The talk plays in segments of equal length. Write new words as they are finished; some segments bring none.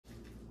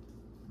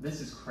This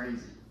is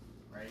crazy,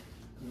 right?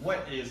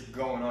 What is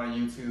going on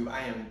YouTube? I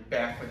am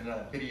back with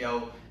another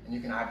video, and you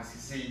can obviously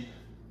see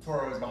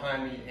Toro is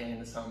behind me,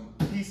 and some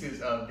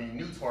pieces of the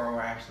new Toro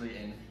are actually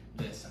in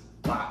this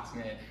box,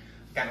 man.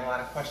 Gotten a lot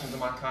of questions in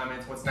my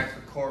comments. What's next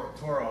with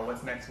Toro?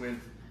 What's next with,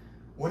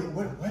 what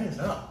is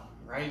up,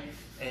 right?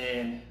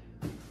 And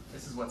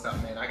this is what's up,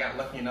 man. I got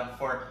lucky enough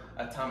for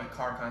Atomic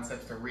Car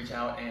Concepts to reach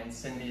out and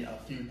send me a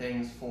few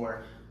things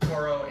for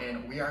Toro,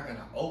 and we are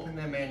gonna open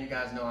them, man. You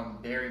guys know I'm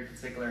very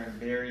particular and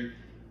very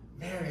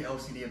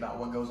OCD about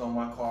what goes on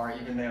my car,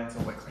 even down to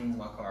what cleans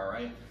my car,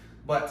 right?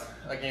 But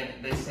again,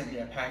 they sent me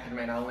a package,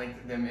 man. I'll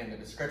link them in the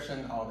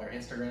description, all their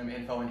Instagram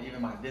info, and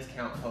even my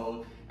discount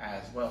code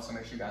as well. So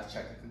make sure you guys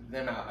check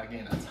them out.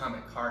 Again,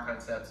 Atomic Car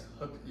Concepts,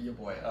 hook your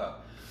boy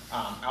up.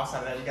 Outside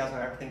of that, you guys know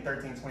everything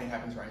 1320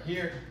 happens right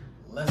here.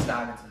 Let's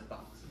dive into the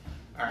box.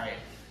 All right.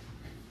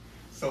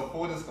 So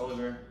full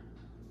disclosure,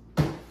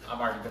 I've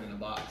already been in the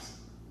box.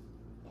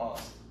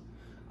 Pause.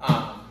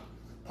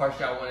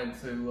 Partially, I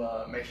wanted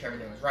to make sure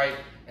everything was right,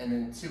 and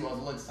then two, I was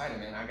a little excited,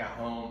 man. I got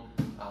home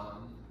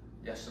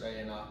yesterday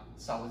and I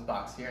saw this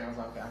box here, and I was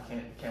like, okay,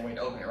 I can't wait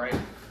to open it, right?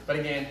 But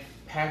again,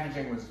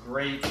 packaging was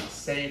great,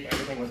 safe,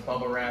 everything was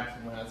bubble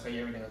wrapped. When I tell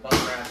you everything was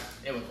bubble wrapped,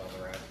 it was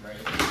bubble wrapped, right?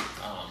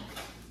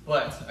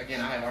 But again,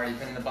 I had already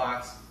been in the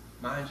box,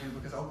 mind you,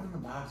 because opening the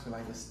box with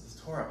like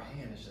this Toro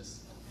pan is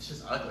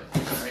just ugly,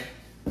 right?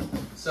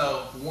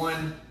 So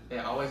one, they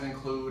always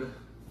include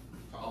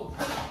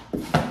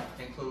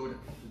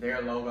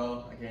their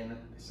logo. Again,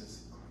 this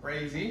is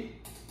crazy.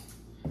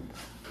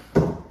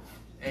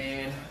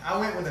 And I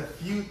went with a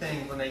few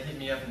things when they hit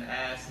me up and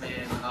asked,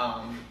 man.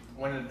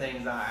 One of the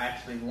things I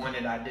actually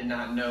wanted, I did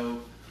not know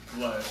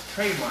was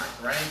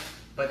trademarked, right?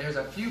 But there's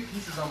a few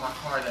pieces on my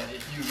car that,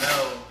 if you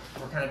know,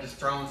 were kind of just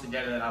thrown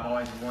together that I've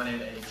always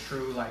wanted a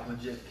true, like,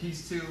 legit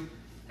piece to.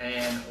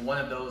 And one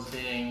of those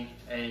being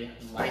a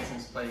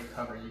license plate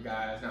cover, you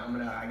guys. Now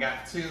I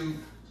got two,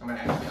 so I'm gonna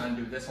actually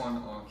undo this one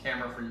on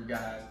camera for you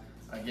guys.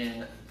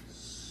 Again,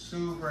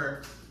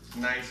 super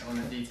nice on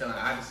the detail, and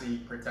obviously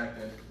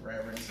protected, right?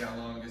 We're gonna see how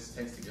long this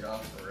takes to get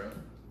off for real.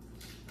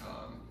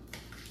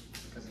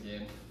 Because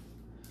again,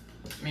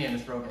 me and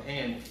this broken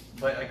hand.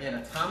 But again,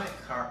 Atomic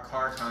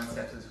Car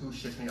Concepts is who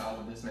ships me all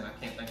of this, man. I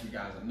can't thank you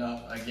guys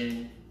enough.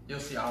 Again, you'll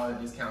see all the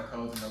discount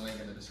codes in the link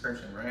in the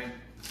description, right?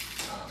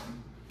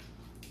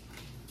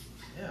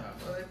 Yeah,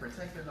 well, they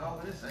protected all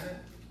of this, ain't it?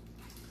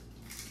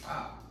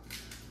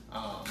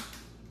 Wow.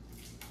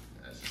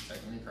 That's just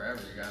taking me forever,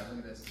 you guys.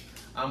 Look at this.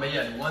 But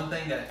yeah, the one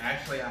thing that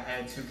actually I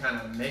had to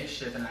kind of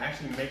makeshift, and I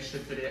actually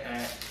makeshifted it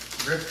at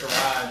Griff's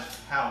Garage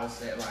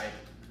house at like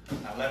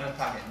 11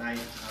 o'clock at night.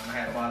 I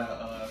had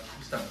bought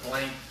just a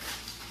blank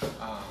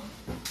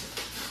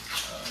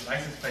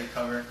license plate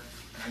cover,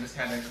 and I just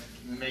had to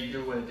make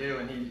do what it do,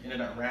 and he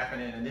ended up wrapping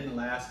it, and it didn't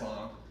last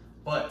long.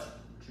 But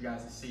you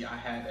guys can see I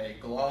had a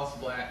gloss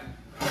black,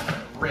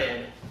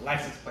 red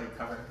license plate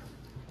cover.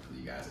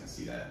 You guys can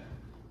see that.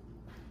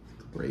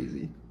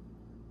 Crazy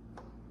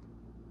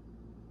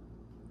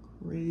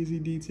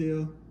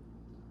detail.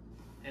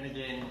 And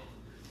again,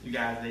 you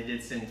guys, they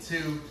did send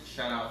two.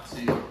 Shout out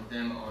to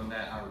them on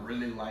that. I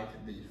really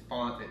like the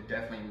font. It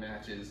definitely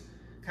matches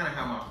kind of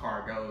how my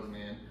car goes,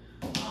 man.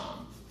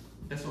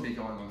 This will be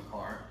going on the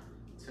car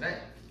today.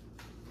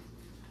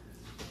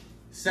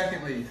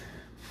 Secondly,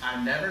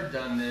 I've never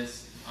done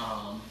this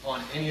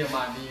on any of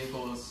my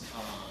vehicles.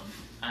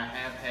 I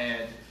have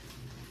had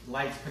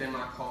lights put in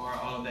my car,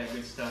 all of that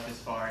good stuff as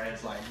far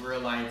as like rear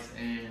lights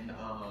and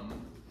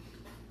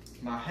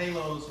my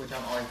halos, which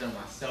I've always done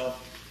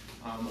myself,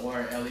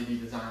 or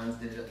LED Designs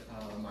did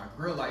my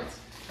grill lights.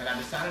 But I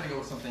decided to go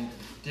with something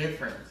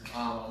different.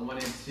 I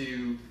wanted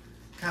to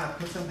kind of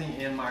put something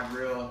in my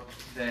grill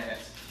that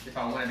if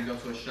I wanted to go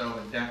to a show,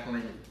 it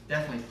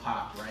definitely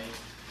pop, right?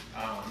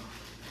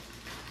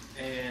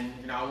 And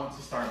you know, I want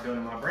to start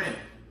building my brand.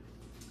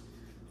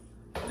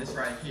 This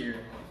right here,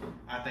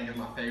 I think is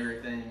my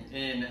favorite thing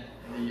in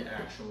the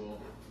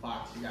actual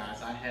box, you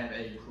guys. I have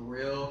a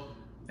grill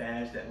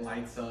badge that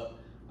lights up.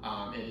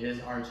 It is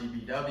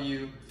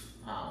RGBW.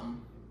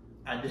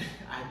 I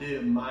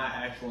did my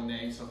actual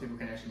name so people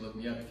can actually look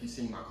me up. If you've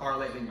seen my car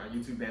lately, my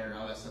YouTube banner and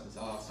all that stuff is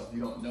off. So if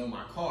you don't know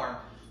my car,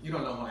 you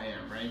don't know who I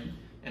am, right?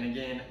 And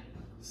again,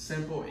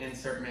 simple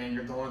insert, man.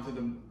 You're going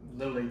through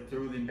literally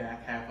through the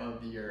back half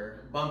of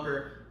your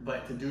bumper.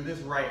 But to do this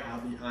right, I'll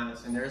be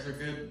honest, and there's a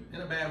good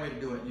and a bad way to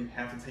do it. You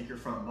have to take your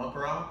front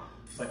bumper off.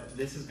 But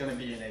this is gonna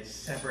be in a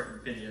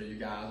separate video, you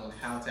guys, on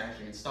how to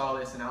actually install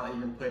this, and I'll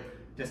even put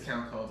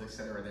discount codes,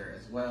 etc. there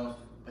as well.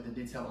 But the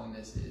detail on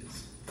this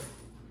is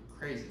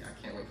crazy.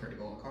 I can't wait for it to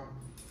go in the car.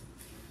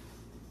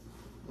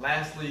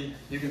 Lastly,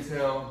 you can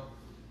tell,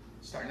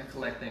 starting to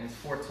collect things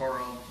for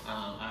Toro.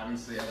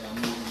 Obviously, as I'm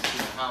moving to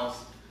the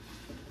house,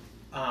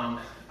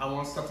 I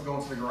want stuff to go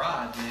into the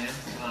garage, man.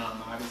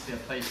 Obviously, a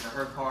place for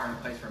her car and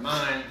a place for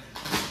mine.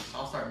 So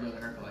I'll start building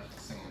her collection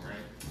soon,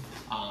 right?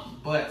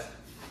 But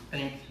I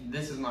think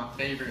this is my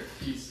favorite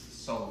piece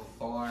so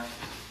far.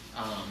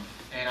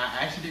 And I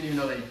actually didn't even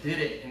know they did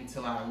it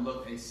until I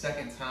looked a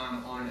second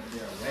time on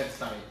their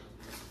website.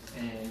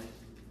 And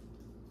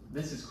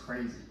This is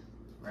crazy,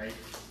 right?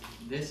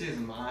 This is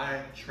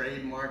my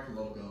trademark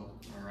logo,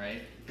 all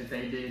right, that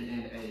they did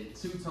in a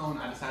two-tone.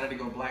 I decided to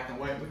go black and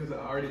white because I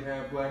already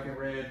have black and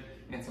red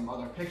and some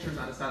other pictures.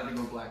 I decided to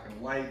go black and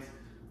white.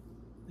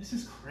 This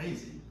is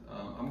crazy.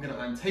 I'm gonna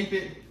untape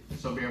it,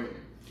 so bear with me.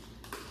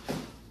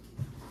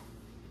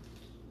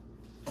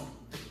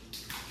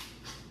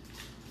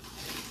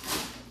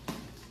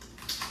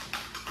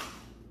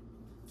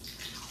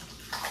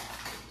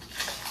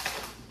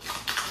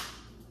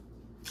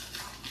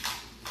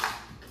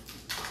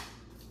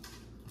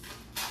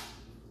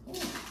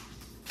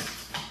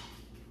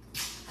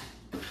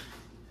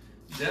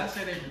 Did I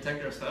say they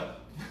protect their stuff?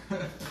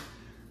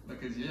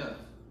 Because yeah,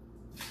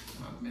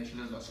 make sure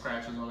there's no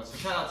scratches on it. So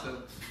shout out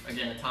to,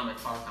 again, Atomic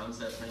Car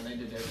Concepts, man. They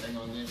did their thing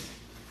on this.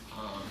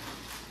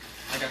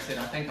 Like I said,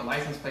 I think the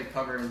license plate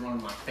cover is one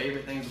of my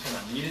favorite things because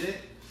I needed it.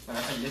 But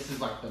I think this is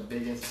like the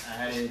biggest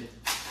added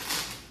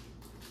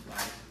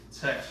like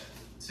touch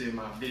to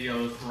my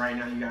videos. Right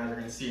now, you guys are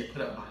gonna see it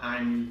put up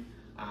behind me.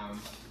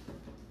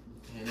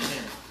 And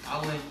again,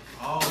 I'll link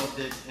all of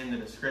this in the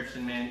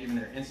description, man. Even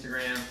their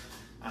Instagram.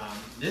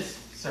 This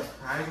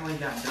surprisingly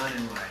got done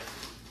in like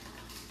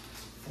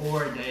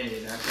 4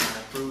 days after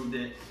I approved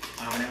it.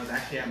 And it was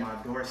actually at my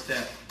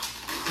doorstep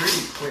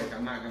pretty quick,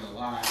 I'm not gonna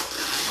lie.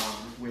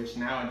 Which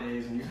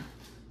nowadays, when you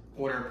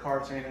order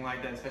parts or anything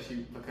like that, especially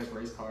because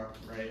race car,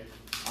 right?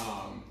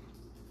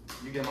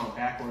 You get them on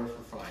back order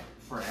for like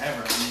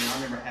forever. I mean, I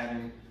remember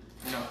having,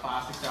 you know,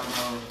 $5,000,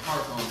 $6,000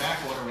 parts on back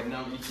order with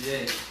no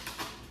ETA.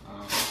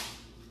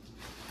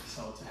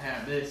 So to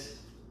have this,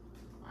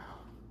 wow,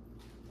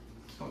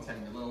 it's gonna take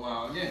me a little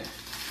while again.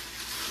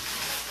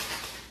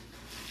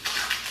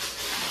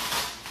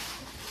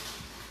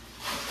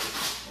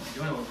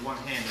 Doing it with one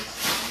hand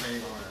is way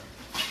harder.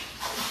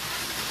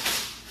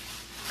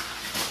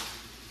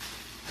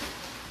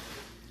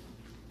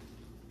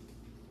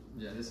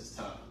 Yeah, this is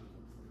tough.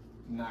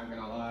 I'm not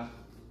gonna lie.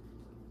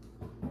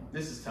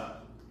 This is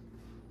tough.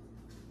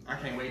 I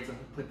can't wait to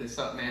put this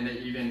up, man. They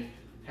even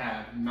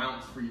have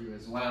mounts for you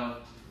as well.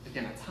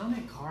 Again,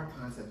 Atomic Car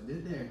Concepts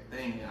did their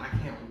thing, and I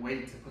can't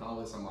wait to put all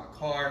this on my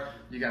car.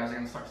 You guys are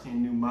gonna start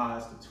seeing new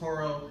mods to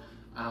Toro.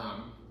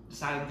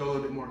 Decided to go a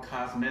little bit more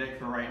cosmetic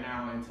for right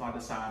now until I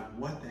decide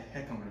what the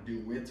heck I'm gonna do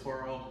with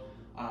Toro.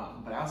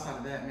 But outside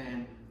of that,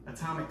 man,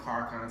 Atomic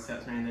Car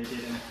Concepts, man, they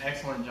did an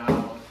excellent job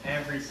on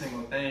every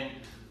single thing.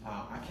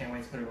 I can't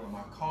wait to put it on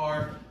my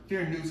car. If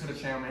you're new to the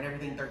channel, man,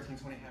 everything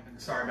 1320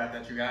 happened. Sorry about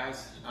that, you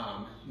guys.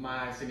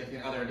 My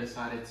significant other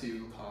decided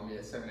to call me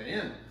at 7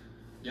 a.m.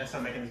 Yes,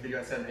 I'm making this video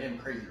at 7 a.m.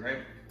 Crazy,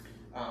 right?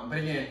 But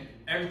again,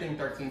 everything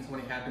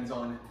 1320 happens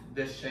on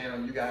this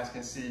channel. You guys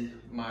can see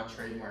my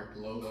trademark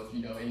logo. If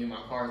you know any of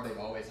my cars, they've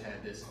always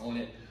had this on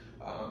it.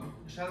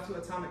 Shout out to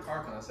Atomic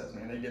Car Concepts,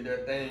 man. They did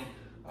their thing.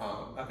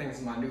 I think this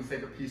is my new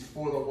favorite piece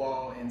for the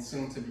wall and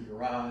soon to be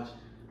garage.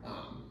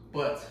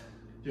 But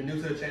if you're new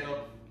to the channel,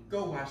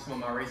 go watch some of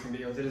my racing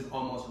videos. It is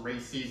almost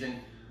race season.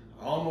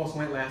 I almost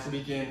went last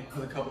weekend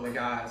with a couple of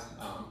guys,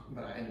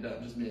 but I ended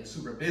up just being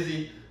super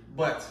busy.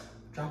 But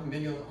dropping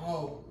videos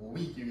all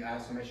week, you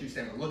guys, so make sure you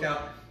stay on the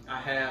lookout. I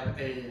have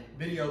a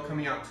video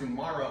coming out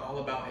tomorrow all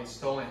about a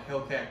stolen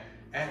HELLCAT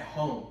at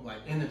home, like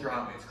in the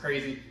driveway. It's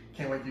crazy.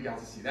 Can't wait for you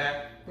guys to see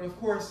that. But of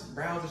course,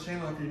 browse the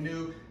channel if you're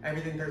new.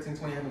 Everything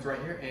 1320 happens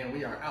right here, and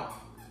we are out.